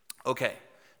 Okay,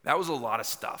 that was a lot of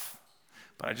stuff.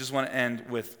 But I just want to end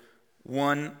with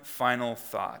one final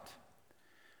thought.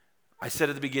 I said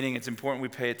at the beginning, it's important we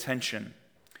pay attention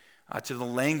to the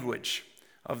language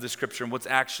of the Scripture and what's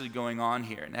actually going on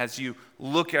here. And as you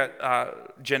look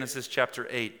at Genesis chapter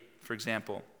 8, for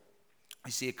example,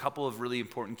 you see a couple of really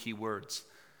important key words.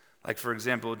 Like, for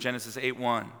example, Genesis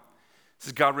 8:1. It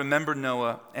says, God remembered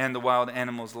Noah and the wild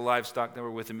animals, the livestock that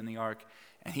were with him in the ark,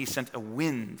 and he sent a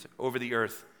wind over the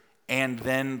earth, and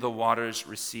then the waters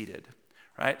receded.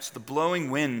 Right? So the blowing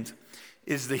wind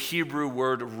is the Hebrew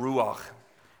word ruach.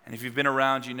 And if you've been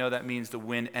around, you know that means the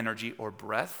wind, energy, or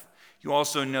breath. You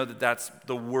also know that that's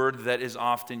the word that is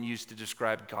often used to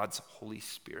describe God's Holy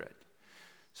Spirit.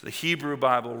 So the Hebrew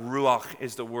Bible, ruach,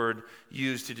 is the word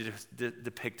used to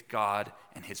depict God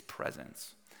and his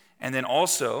presence. And then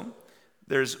also,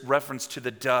 there's reference to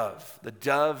the dove. The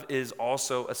dove is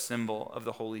also a symbol of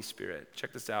the Holy Spirit.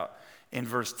 Check this out in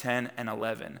verse 10 and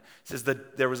 11. It says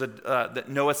that that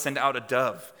Noah sent out a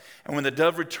dove. And when the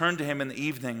dove returned to him in the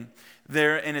evening,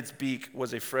 there in its beak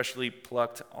was a freshly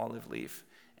plucked olive leaf.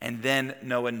 And then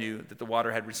Noah knew that the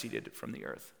water had receded from the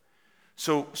earth.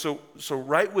 So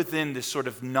right within this sort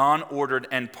of non-ordered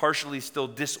and partially still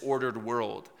disordered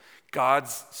world,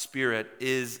 God's Spirit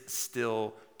is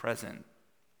still present.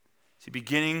 See,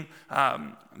 beginning,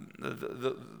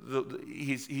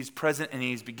 he's present and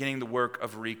he's beginning the work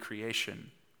of recreation,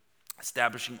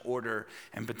 establishing order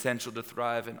and potential to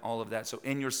thrive and all of that. So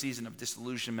in your season of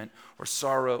disillusionment or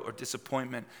sorrow or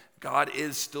disappointment, God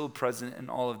is still present in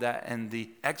all of that. And the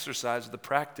exercise, the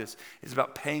practice, is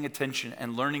about paying attention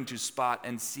and learning to spot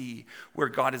and see where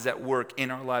God is at work in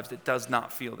our lives that does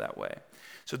not feel that way.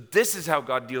 So this is how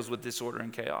God deals with disorder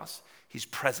and chaos. He's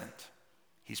present.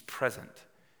 He's present.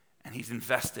 And he's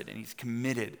invested and he's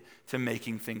committed to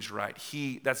making things right.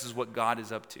 This is what God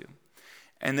is up to.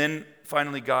 And then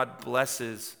finally, God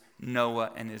blesses Noah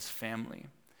and his family.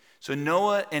 So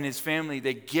Noah and his family,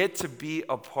 they get to be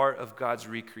a part of God's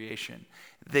recreation.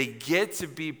 They get to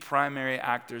be primary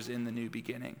actors in the new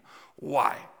beginning.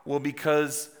 Why? Well,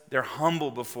 because they're humble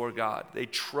before God. They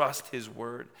trust his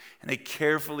word and they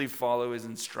carefully follow his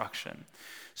instruction.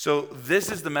 So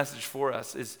this is the message for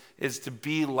us, is to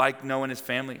be like Noah and his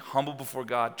family, humble before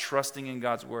God, trusting in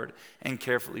God's word, and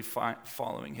carefully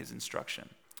following his instruction.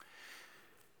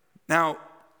 Now,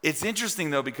 it's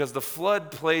interesting, though, because the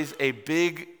flood plays a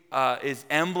big, is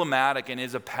emblematic and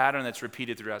is a pattern that's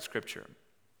repeated throughout Scripture.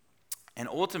 And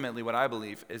ultimately, what I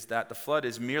believe is that the flood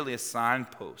is merely a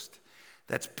signpost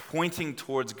that's pointing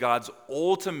towards God's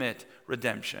ultimate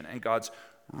redemption and God's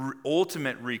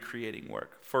ultimate recreating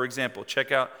work. For example,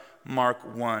 check out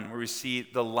Mark 1, where we see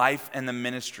the life and the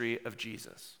ministry of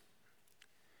Jesus.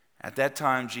 At that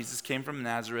time, Jesus came from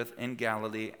Nazareth in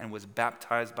Galilee and was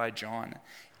baptized by John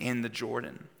in the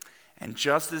Jordan. And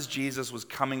just as Jesus was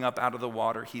coming up out of the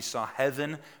water, he saw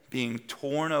heaven being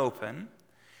torn open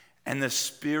and the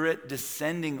Spirit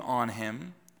descending on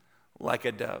him like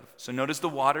a dove. So notice the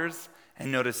waters and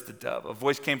notice the dove. A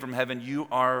voice came from heaven, "You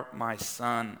are my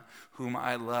Son, whom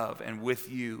I love, and with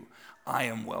you I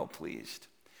am well pleased."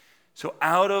 So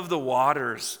out of the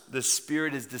waters, the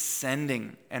Spirit is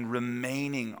descending and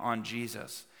remaining on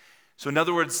Jesus. So in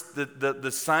other words,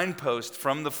 the signpost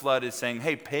from the flood is saying,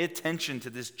 hey, pay attention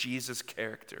to this Jesus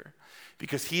character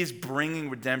because he is bringing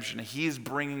redemption. He is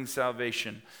bringing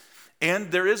salvation.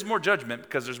 And there is more judgment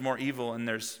because there's more evil and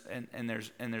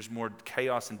there's more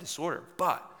chaos and disorder.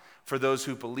 But for those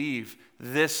who believe,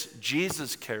 this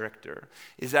Jesus character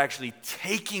is actually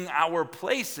taking our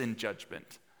place in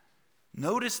judgment.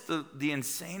 Notice the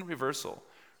insane reversal.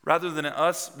 Rather than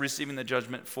us receiving the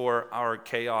judgment for our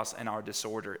chaos and our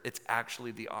disorder, it's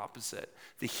actually the opposite.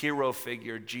 The hero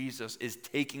figure, Jesus, is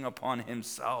taking upon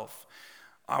himself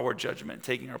our judgment,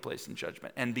 taking our place in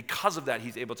judgment. And because of that,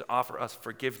 he's able to offer us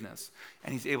forgiveness,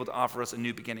 and he's able to offer us a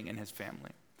new beginning in his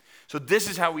family. So this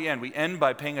is how we end. We end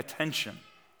by paying attention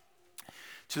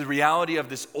to the reality of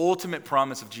this ultimate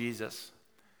promise of Jesus,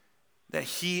 that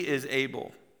he is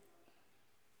able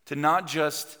to not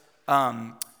just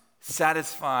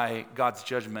satisfy God's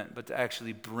judgment, but to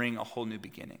actually bring a whole new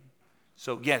beginning.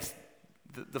 So yes,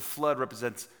 the flood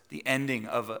represents the ending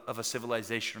of a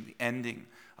civilization, or the ending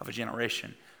of a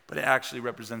generation, but it actually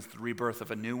represents the rebirth of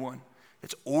a new one.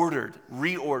 It's ordered,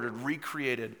 reordered,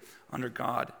 recreated under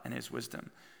God and his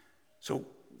wisdom. So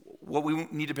what we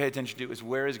need to pay attention to is,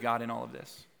 where is God in all of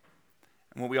this?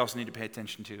 And what we also need to pay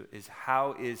attention to is,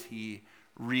 how is he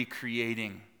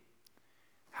recreating?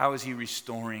 How is he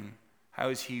restoring How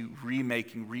is he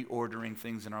remaking, reordering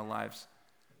things in our lives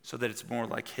so that it's more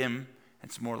like him,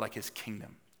 it's more like his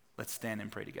kingdom? Let's stand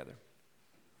and pray together.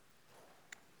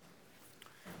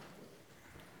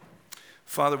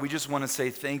 Father, we just want to say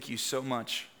thank you so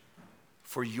much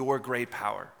for your great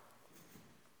power.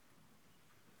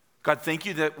 God, thank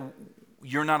you that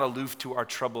you're not aloof to our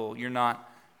trouble. You're not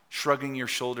shrugging your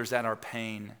shoulders at our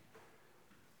pain.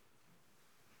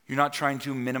 You're not trying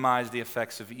to minimize the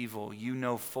effects of evil. You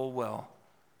know full well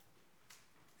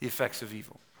the effects of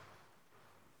evil.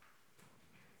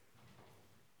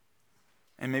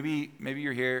 And maybe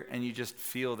you're here and you just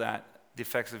feel that the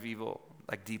effects of evil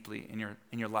like deeply in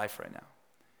your life right now.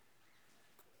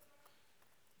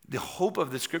 The hope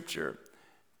of the scripture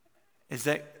is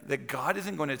that God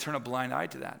isn't going to turn a blind eye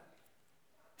to that.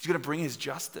 He's going to bring his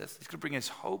justice. He's going to bring his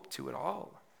hope to it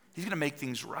all. He's going to make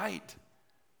things right.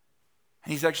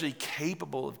 And he's actually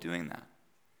capable of doing that.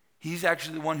 He's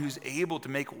actually the one who's able to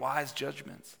make wise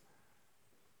judgments.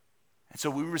 And so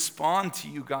we respond to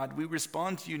you, God. We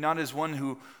respond to you not as one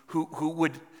who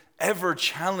would ever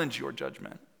challenge your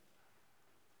judgment,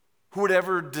 who would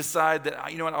ever decide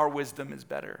that, you know what, our wisdom is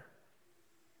better.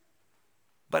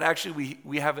 But actually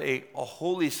we have a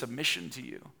holy submission to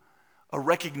you, a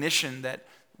recognition that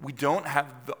we don't have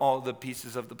all the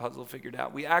pieces of the puzzle figured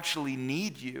out. We actually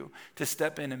need you to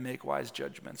step in and make wise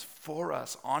judgments for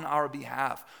us, on our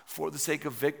behalf, for the sake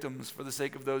of victims, for the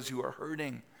sake of those who are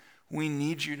hurting. We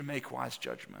need you to make wise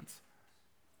judgments.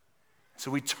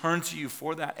 So we turn to you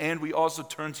for that, and we also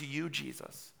turn to you,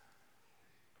 Jesus,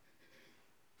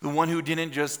 the one who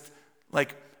didn't just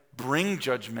bring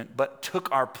judgment, but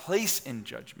took our place in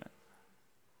judgment.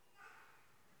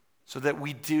 So that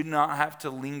we do not have to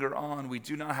linger on. We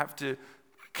do not have to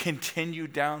continue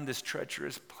down this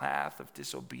treacherous path of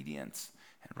disobedience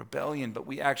and rebellion, but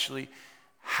we actually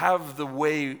have the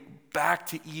way back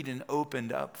to Eden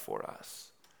opened up for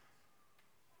us.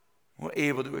 We're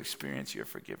able to experience your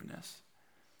forgiveness.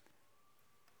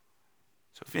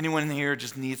 So if anyone here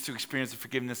just needs to experience the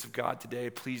forgiveness of God today,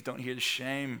 please don't hear the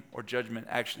shame or judgment.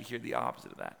 Actually hear the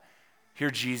opposite of that. Hear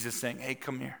Jesus saying, hey,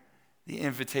 come here. The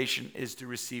invitation is to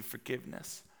receive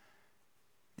forgiveness.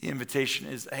 The invitation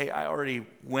is, hey, I already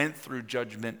went through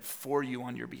judgment for you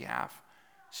on your behalf,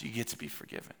 so you get to be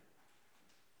forgiven.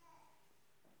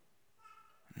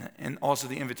 And also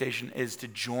the invitation is to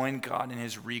join God in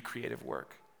his recreative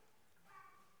work.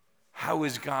 How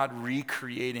is God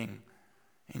recreating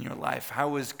in your life?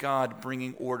 How is God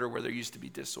bringing order where there used to be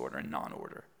disorder and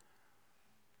non-order?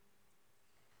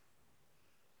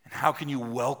 And how can you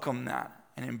welcome that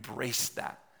and embrace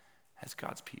that as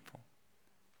God's people?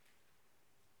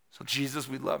 So Jesus,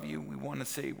 we love you. We want to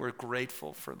say we're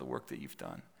grateful for the work that you've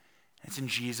done. It's in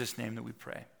Jesus' name that we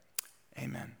pray.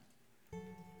 Amen.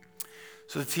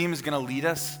 So the team is going to lead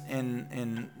us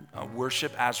in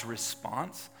worship as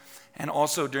response. And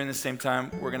also during the same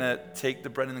time, we're going to take the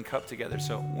bread and the cup together.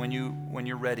 So when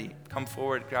you're ready, come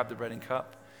forward, grab the bread and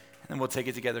cup, and then we'll take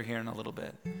it together here in a little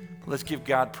bit. Let's give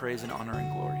God praise and honor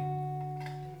and glory.